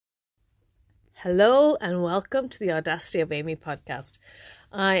Hello and welcome to the Audacity of Amy podcast.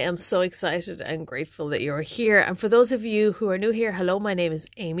 I am so excited and grateful that you're here. And for those of you who are new here, hello, my name is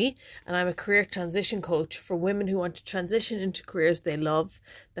Amy and I'm a career transition coach for women who want to transition into careers they love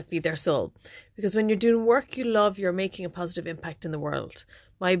that feed their soul. Because when you're doing work you love, you're making a positive impact in the world.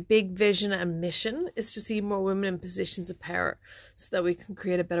 My big vision and mission is to see more women in positions of power so that we can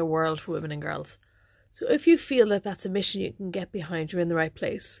create a better world for women and girls. So if you feel that that's a mission you can get behind, you're in the right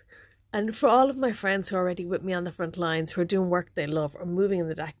place. And for all of my friends who are already with me on the front lines, who are doing work they love or moving in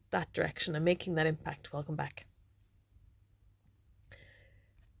that direction and making that impact, welcome back.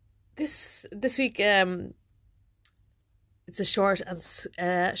 This week, it's a short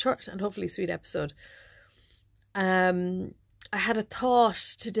and hopefully sweet episode. I had a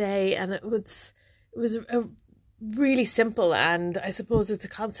thought today, and it was a really simple, and I suppose it's a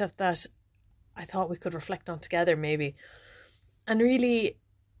concept that I thought we could reflect on together, maybe, and really.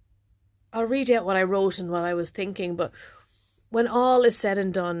 I'll read out what I wrote and what I was thinking, but when all is said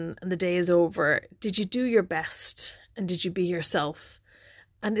and done and the day is over, did you do your best and did you be yourself?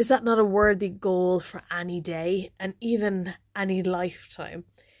 And is that not a worthy goal for any day and even any lifetime?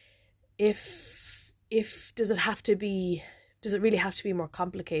 If does it really have to be more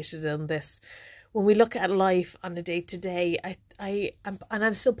complicated than this? When we look at life on a day-to-day,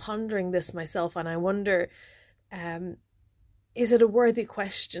 I'm still pondering this myself, and I wonder, is it a worthy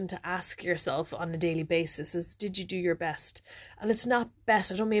question to ask yourself on a daily basis? Is did you do your best? And it's not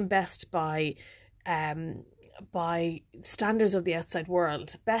best. I don't mean best by standards of the outside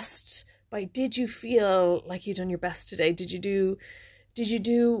world. Best by, did you feel like you done your best today? Did you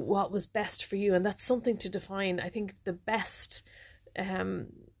do what was best for you? And that's something to define. I think the best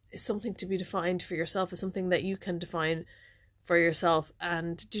is something to be defined for yourself. Is something that you can define for yourself.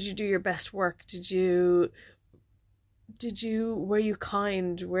 And did you do your best work? Were you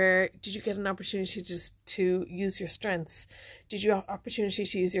kind? Did you get an opportunity to use your strengths? Did you have opportunity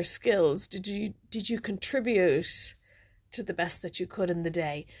to use your skills? Did you contribute to the best that you could in the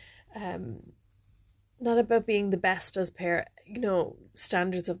day? Not about being the best as per,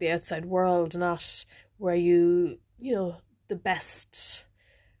 standards of the outside world, not where the best,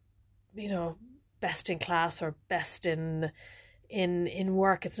 best in class or best in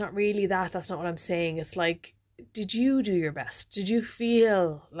work. It's not really that. That's not what I'm saying. It's like, did you do your best? Did you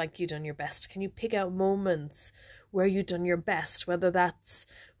feel like you done your best? Can you pick out moments where you done your best, whether that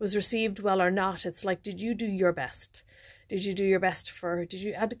was received well or not? It's like, did you do your best? Did you do your best did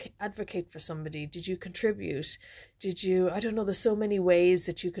you advocate for somebody? Did you contribute? I don't know, there's so many ways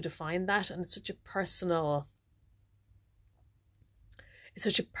that you could define that, and it's such a personal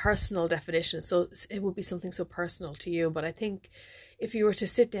definition. So it would be something so personal to you. But I think if you were to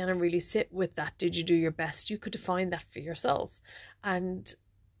sit down and really sit with that, did you do your best? You could define that for yourself. And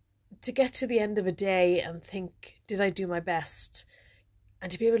to get to the end of a day and think, did I do my best?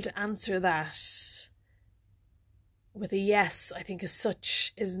 And to be able to answer that with a yes, I think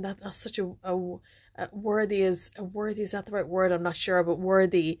isn't that such a worthy is that the right word? I'm not sure, but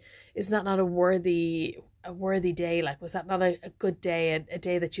worthy, is that not a worthy day? Like, was that not a good day, a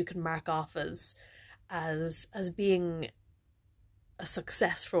day that you can mark off as being a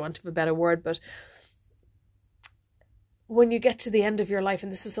success, for want of a better word? But when you get to the end of your life,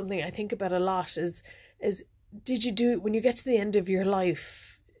 and this is something I think about a lot, is when you get to the end of your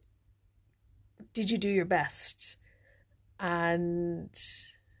life, did you do your best? And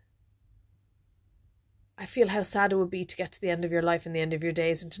I feel how sad it would be to get to the end of your life and the end of your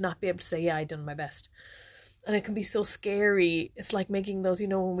days and to not be able to say, yeah, I done my best. And it can be so scary. It's like making those,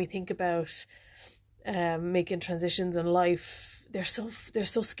 when we think about making transitions in life, they're so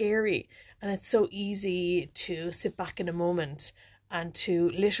scary. And it's so easy to sit back in a moment and to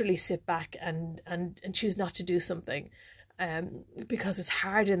literally sit back and choose not to do something because it's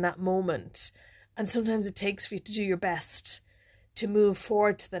hard in that moment. And sometimes it takes for you to do your best to move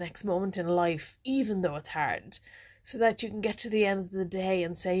forward to the next moment in life, even though it's hard, so that you can get to the end of the day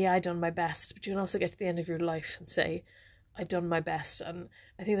and say, yeah, I done my best. But you can also get to the end of your life and say, I done my best. And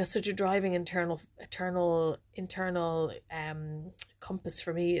I think that's such a driving internal compass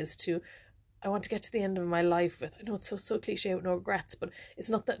for me, is I want to get to the end of my life with, I know it's so cliche, with no regrets, but it's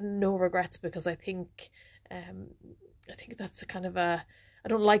not that no regrets, because I think that's a kind of I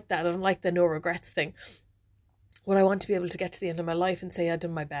don't like that. I don't like the no regrets thing. What I want to be able to get to the end of my life and say, I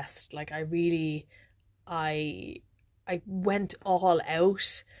done my best. Like, I went all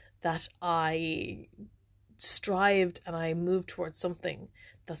out, that I strived and I moved towards something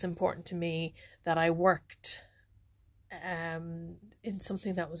that's important to me, that I worked in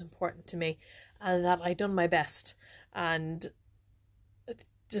something that was important to me, and that I done my best. And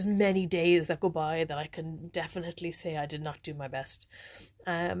just many days that go by that I can definitely say I did not do my best.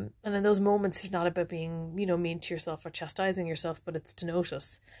 And in those moments, it's not about being, mean to yourself or chastising yourself, but it's to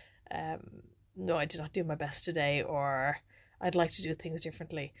notice, no, I did not do my best today, or I'd like to do things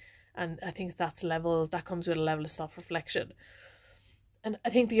differently. And I think that comes with a level of self-reflection. And I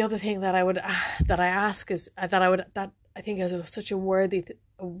think the other thing that I think is such a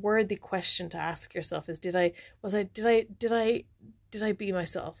worthy question to ask yourself is, did I be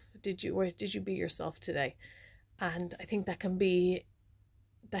myself? Did you be yourself today? And I think that can be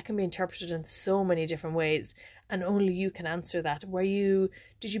interpreted in so many different ways, and only you can answer that.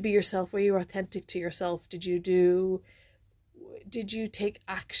 Did you be yourself? Were you authentic to yourself? Did you take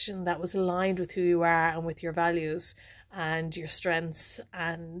action that was aligned with who you are and with your values and your strengths?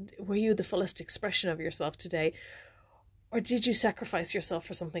 And were you the fullest expression of yourself today? Or did you sacrifice yourself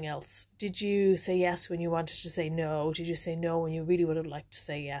for something else? Did you say yes when you wanted to say no? Did you say no when you really would have liked to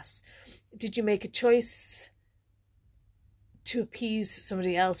say yes? Did you make a choice to appease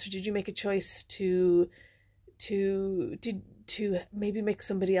somebody else? Or did you make a choice to maybe make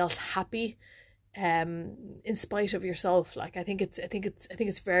somebody else happy, in spite of yourself? Like, I think it's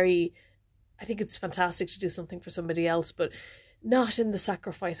fantastic to do something for somebody else, but not in the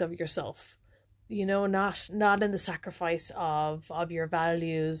sacrifice of yourself. Not in the sacrifice of your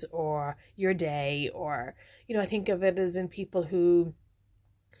values or your day, or, I think of it as in people who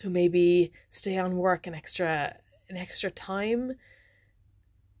maybe stay on work an extra time,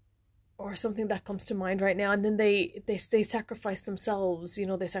 or something that comes to mind right now, and then they sacrifice themselves.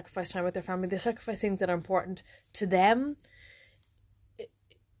 They sacrifice time with their family, they sacrifice things that are important to them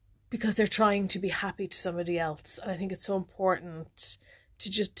because they're trying to be happy to somebody else. And I think it's so important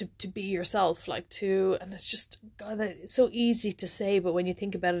to be yourself, and it's just, God, it's so easy to say, but when you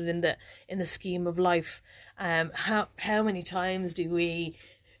think about it in the scheme of life, how many times I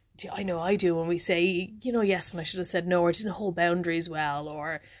know I do, when we say, yes, when I should have said no, or didn't hold boundaries well,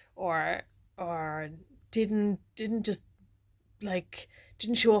 or didn't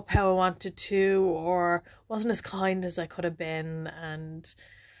show up how I wanted to, or wasn't as kind as I could have been,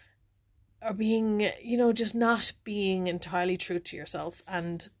 or being, just not being entirely true to yourself.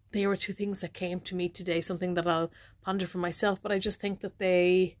 And they were two things that came to me today, something that I'll ponder for myself, but I just think that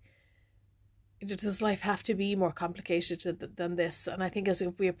does life have to be more complicated than this? And I think as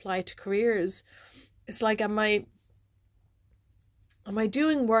if we apply to careers, it's like, am I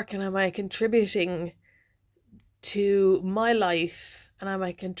doing work, and am I contributing to my life, and am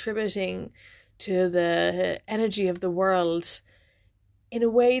I contributing to the energy of the world in a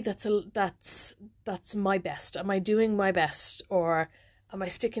way that's my best? Am I doing my best, or am I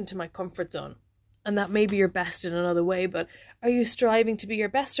sticking to my comfort zone? And that may be your best in another way, but are you striving to be your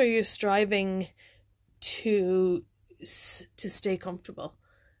best, or are you striving to stay comfortable?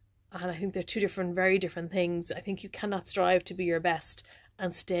 And I think they're two very different things. I think you cannot strive to be your best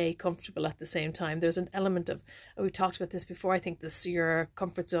and stay comfortable at the same time. There's an element of, and we talked about this before, I think this, your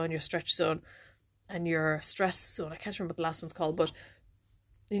comfort zone, your stretch zone, and your stress zone. I can't remember what the last one's called, but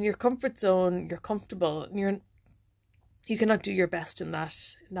in your comfort zone, you're comfortable, and you cannot do your best in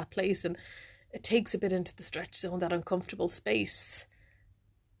that place. And it takes a bit into the stretch zone, that uncomfortable space,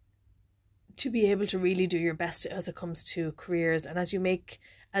 to be able to really do your best as it comes to careers. And as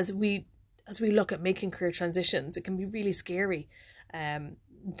we look at making career transitions, it can be really scary,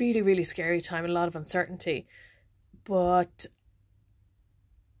 really, really scary time, and a lot of uncertainty. But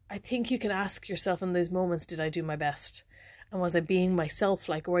I think you can ask yourself in those moments, did I do my best? And was I being myself?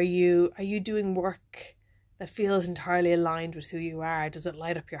 Like, are you doing work that feels entirely aligned with who you are? Does it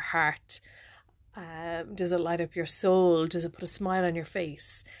light up your heart? Does it light up your soul? Does it put a smile on your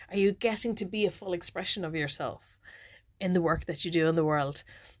face? Are you getting to be a full expression of yourself in the work that you do in the world?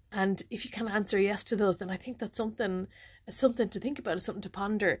 And if you can answer yes to those, then I think that's something to think about, it's something to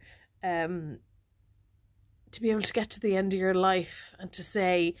ponder, to be able to get to the end of your life and to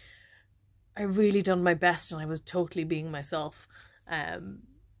say, I really done my best and I was totally being myself. I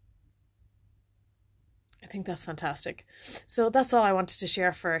think that's fantastic. So that's all I wanted to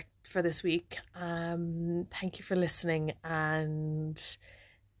share for this week. Thank you for listening. And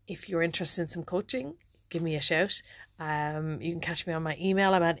if you're interested in some coaching, give me a shout. You can catch me on my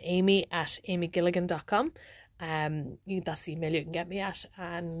email. I'm at amy@amygilligan.com. That's the email you can get me at.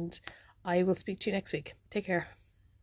 And I will speak to you next week. Take care.